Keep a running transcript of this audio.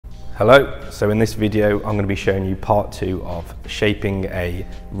Hello, so in this video I'm going to be showing you part 2 of shaping a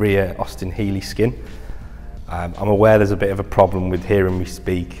rear Austin Healey skin. I'm aware there's a bit of a problem with hearing me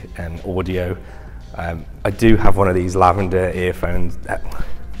speak and audio. I do have one of these lavender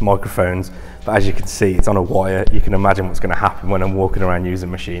microphones, but as you can see it's on a wire. You can imagine what's going to happen when I'm walking around using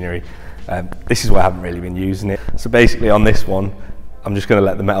machinery. This is why I haven't really been using it. So basically on this one I'm just going to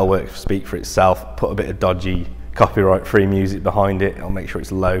let the metalwork speak for itself, put a bit of dodgy copyright-free music behind it. I'll make sure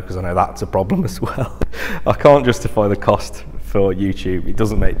it's low because I know that's a problem as well. I can't justify the cost for YouTube. It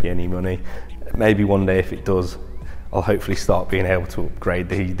doesn't make me any money. Maybe one day if it does, I'll hopefully start being able to upgrade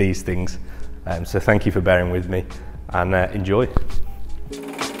these things. So thank you for bearing with me and enjoy.